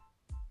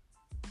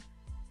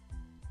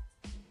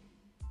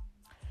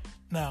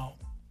 Now,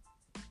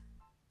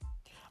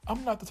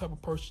 I'm not the type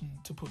of person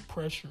to put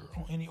pressure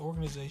on any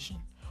organization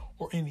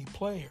or any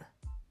player.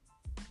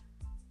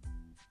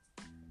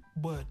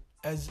 But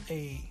as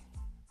a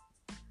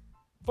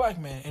black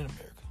man in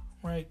America,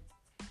 right?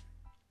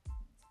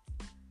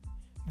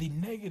 The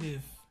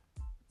negative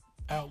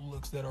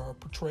outlooks that are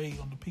portrayed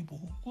on the people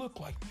who look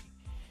like me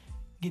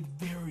get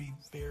very,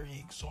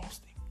 very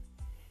exhausting.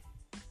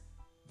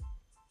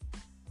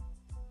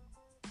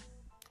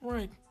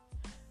 Right?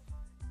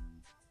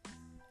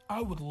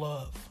 I would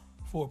love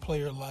for a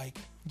player like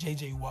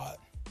J.J. Watt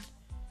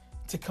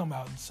to come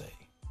out and say,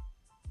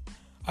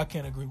 I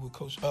can't agree with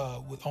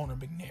with owner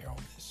McNair on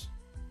this.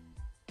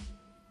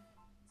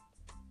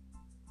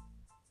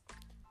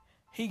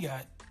 He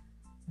got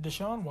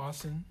Deshaun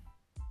Watson,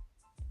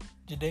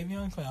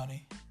 Jadeveon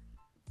Clowney,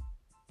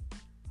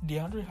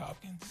 DeAndre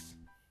Hopkins,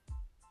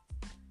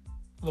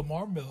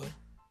 Lamar Miller.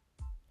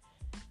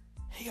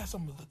 He got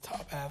some of the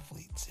top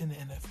athletes in the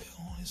NFL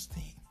on his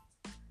team.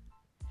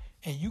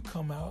 And you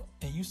come out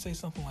and you say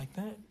something like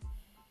that.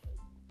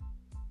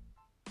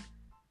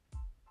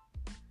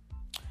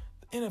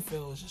 The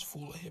NFL is just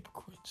full of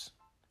hypocrites.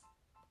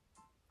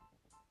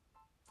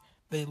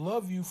 They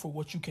love you for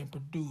what you can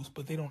produce,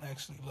 but they don't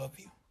actually love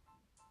you.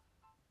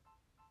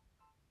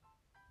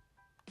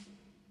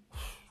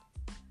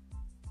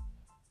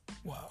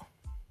 Wow.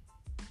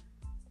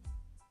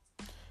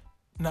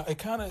 Now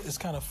it's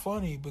kind of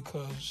funny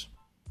because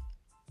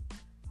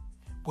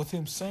with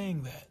him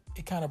saying that,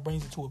 it kind of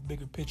brings it to a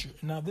bigger picture.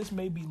 Now this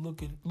may be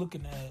looking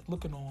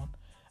on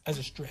as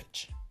a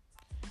stretch.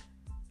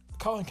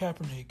 Colin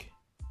Kaepernick,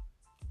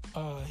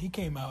 he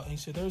came out and he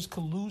said there's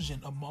collusion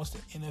amongst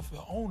the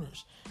NFL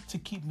owners to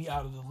keep me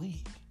out of the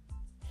league.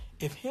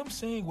 If him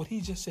saying what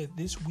he just said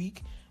this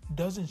week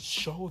doesn't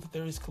show that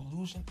there is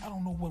collusion, I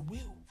don't know what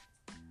will.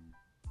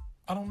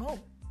 I don't know.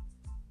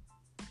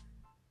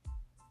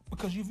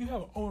 Because if you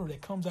have an owner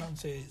that comes out and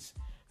says,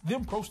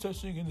 them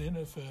protesting in the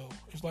NFL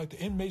is like the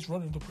inmates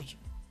running to prison.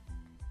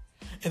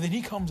 And then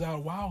he comes out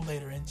a while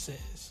later and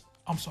says,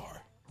 I'm sorry.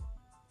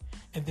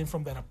 And then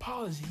from that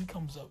apology, he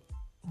comes up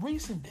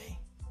recent day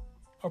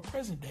or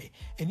present day.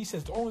 And he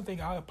says, the only thing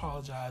I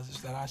apologize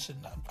is that I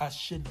shouldn't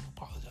have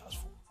apologized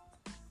for.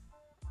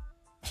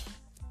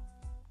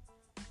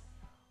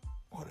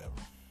 Whatever.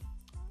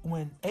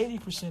 When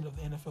 80% of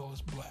the NFL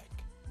is black,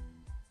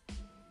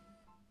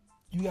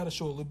 you got to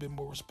show a little bit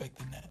more respect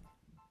than that.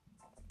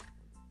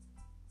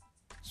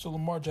 So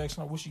Lamar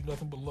Jackson, I wish you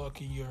nothing but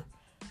luck in your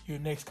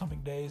next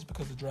coming days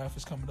because the draft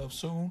is coming up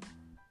soon.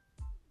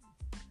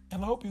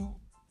 And I hope you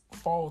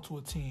fall to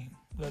a team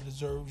that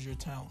deserves your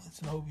talents.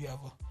 And I hope you have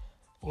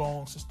a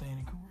long,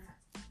 sustaining career.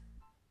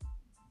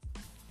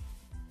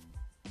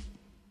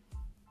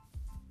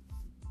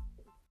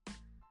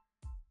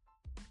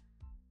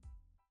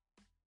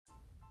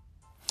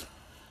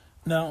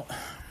 Now,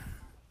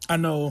 I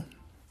know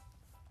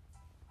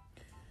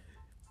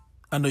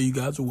I know you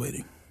guys are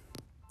waiting.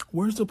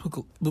 Where's the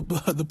political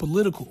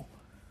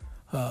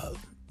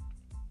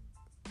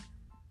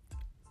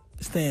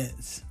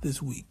stance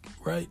this week,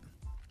 right?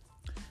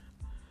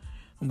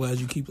 I'm glad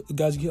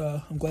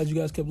you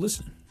guys kept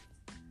listening.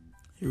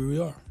 Here we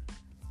are.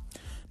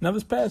 Now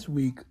this past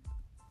week,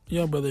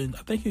 young brother,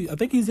 I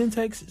think he's in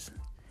Texas.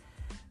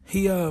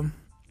 He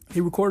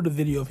recorded a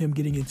video of him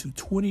getting into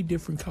 20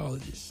 different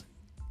colleges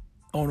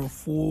on a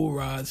full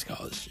ride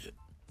scholarship.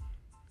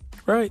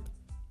 Right?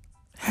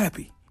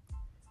 Happy.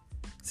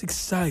 It's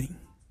exciting.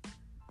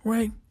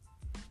 Right?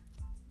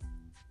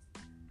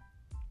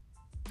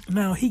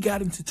 Now, he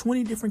got into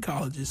 20 different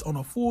colleges on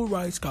a full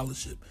ride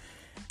scholarship.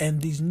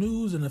 And these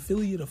news, an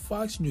affiliate of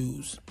Fox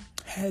News,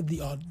 had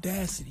the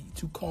audacity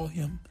to call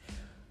him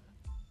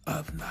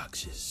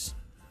obnoxious.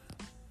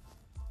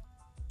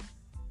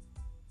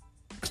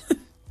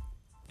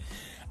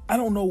 I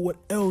don't know what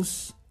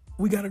else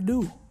we got to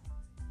do.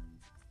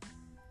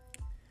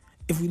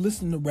 If we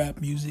listen to rap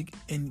music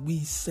and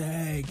we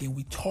sag and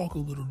we talk a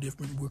little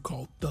different, we're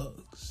called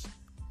thugs.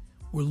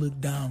 We're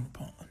looked down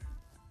upon,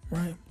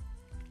 right?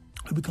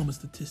 We become a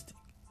statistic.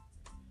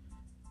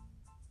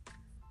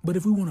 But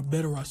if we want to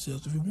better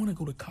ourselves, if we want to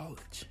go to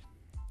college,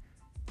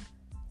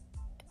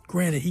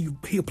 granted,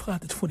 he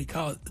applied to 20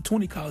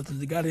 colleges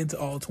and got into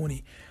all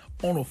 20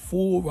 on a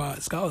full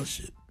ride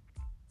scholarship.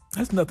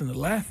 That's nothing to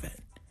laugh at.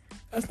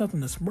 That's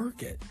nothing to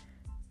smirk at.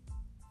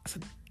 That's a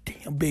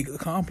damn big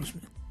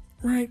accomplishment,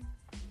 right?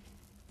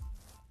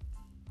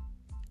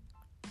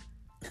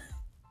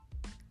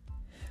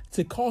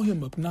 To call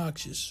him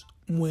obnoxious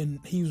when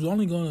he was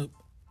only going to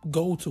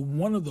go to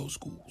one of those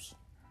schools,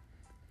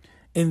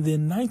 and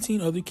then 19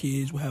 other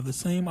kids will have the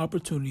same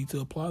opportunity to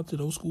apply to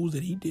those schools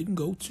that he didn't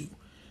go to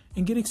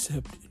and get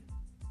accepted.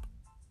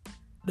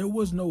 There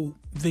was no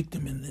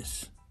victim in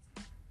this.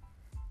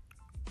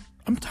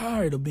 I'm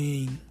tired of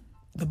being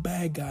the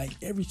bad guy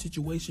in every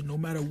situation, no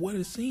matter what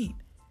is seen.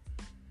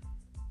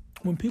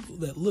 When people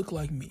that look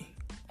like me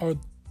are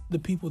the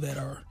people that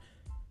are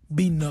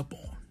beaten up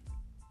on,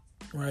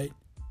 right?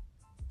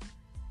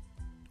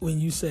 When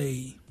you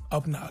say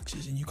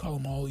obnoxious and you call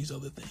them all these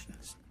other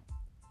things.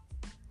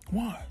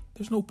 Why?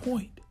 There's no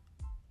point.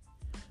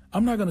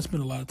 I'm not going to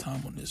spend a lot of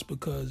time on this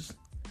because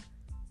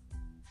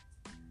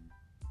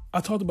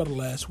I talked about it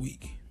last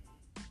week.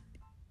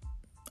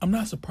 I'm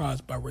not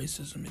surprised by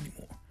racism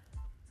anymore.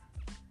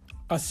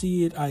 I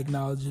see it, I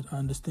acknowledge it, I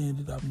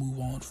understand it, I move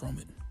on from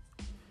it.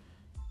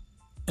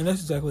 And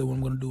that's exactly what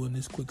I'm going to do in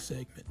this quick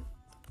segment.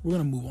 We're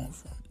going to move on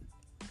from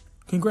it.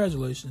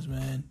 Congratulations,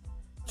 man.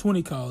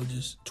 20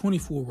 colleges,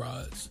 24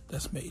 rides.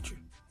 That's major.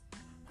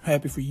 I'm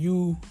happy for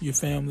you, your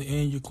family,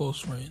 and your close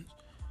friends,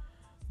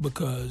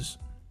 because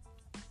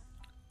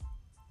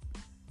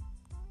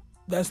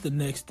that's the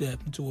next step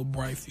into a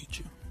bright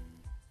future.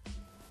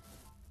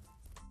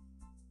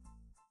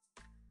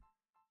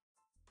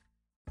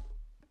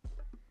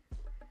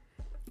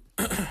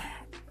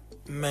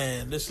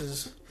 Man, this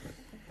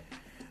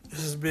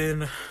has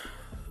been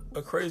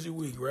a crazy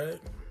week, right?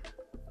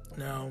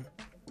 Now,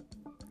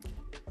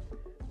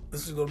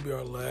 this is going to be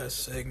our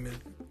last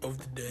segment of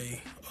the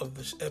day of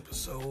this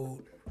episode.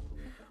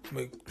 I'm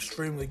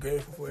extremely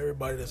grateful for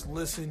everybody that's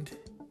listened,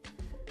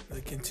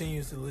 that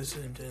continues to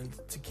listen, and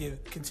to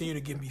continue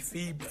to give me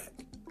feedback.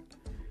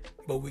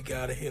 But we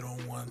got to hit on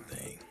one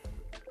thing.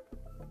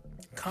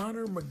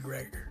 Conor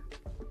McGregor.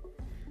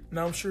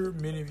 Now, I'm sure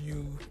many of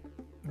you,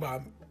 by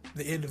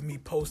the end of me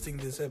posting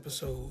this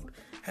episode,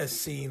 has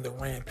seen the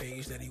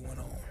rampage that he went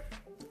on,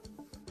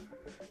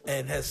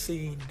 and has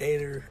seen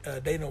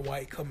Dana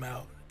White come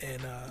out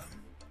and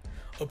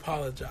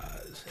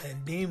apologize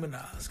and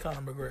demonize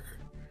Conor McGregor.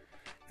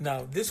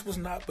 Now, this was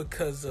not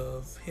because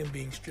of him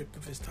being stripped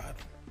of his title.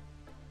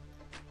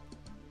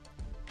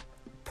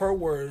 Per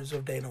words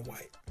of Dana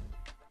White,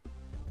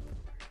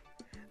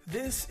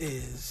 this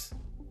is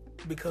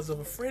because of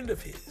a friend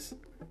of his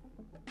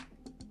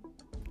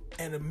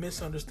and a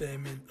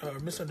misunderstanding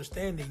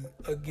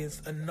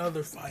against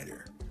another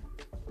fighter.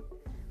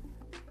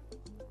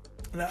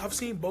 Now, I've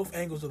seen both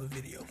angles of the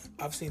video.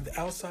 I've seen the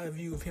outside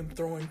view of him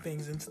throwing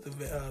things into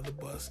the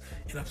bus,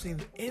 and I've seen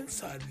the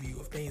inside view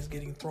of things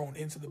getting thrown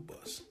into the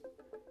bus.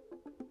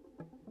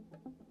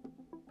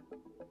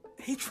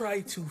 He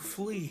tried to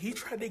flee. He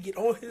tried to get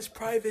on his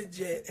private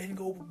jet and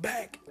go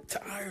back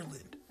to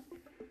Ireland.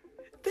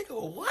 They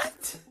go,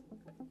 what?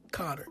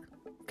 Conor.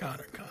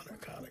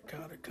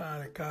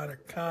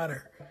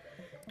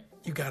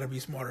 You gotta be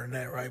smarter than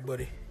that, right,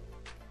 buddy?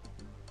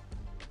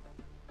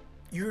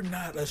 You're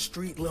not a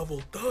street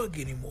level thug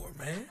anymore,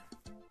 man.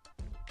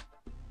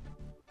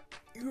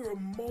 You're a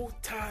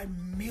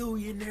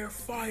multi-millionaire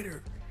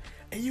fighter,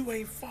 and you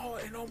ain't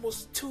fought in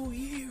almost 2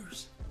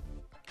 years.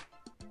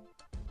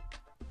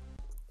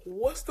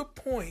 What's the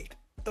point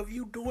of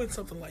you doing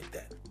something like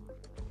that?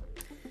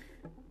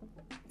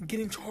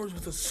 Getting charged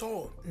with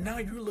assault. Now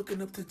you're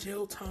looking up to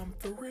jail time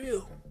for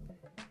real.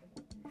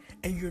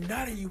 And you're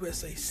not a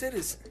USA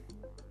citizen.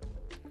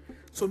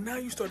 So now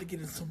you start to get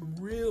in some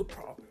real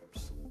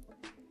problems.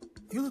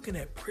 You're looking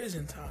at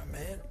prison time,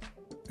 man.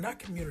 Not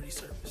community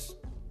service.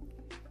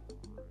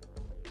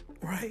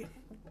 right?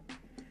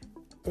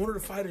 One of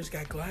the fighters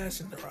got glass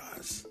in their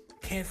eyes,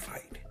 can't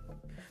fight.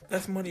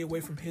 That's money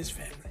away from his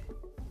family,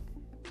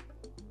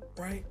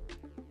 right?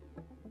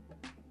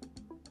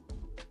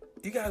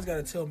 You guys got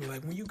to tell me,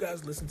 like, when you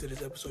guys listen to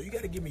this episode, you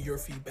got to give me your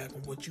feedback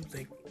on what you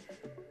think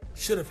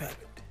should have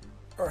happened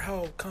or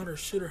how Conor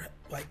should have,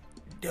 like,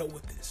 dealt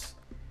with this.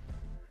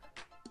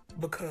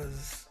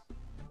 Because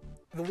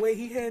the way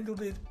he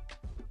handled it,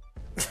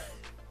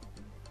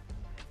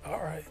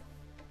 all right.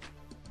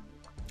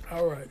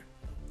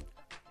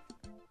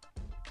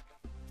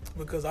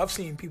 Because I've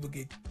seen people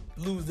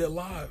lose their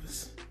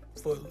lives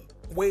for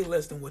way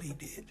less than what he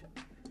did.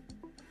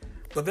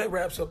 But that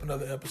wraps up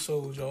another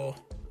episode, y'all.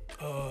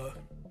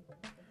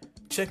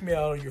 Check me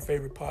out on your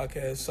favorite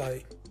podcast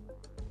site.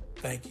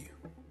 Thank you.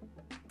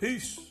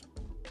 Peace.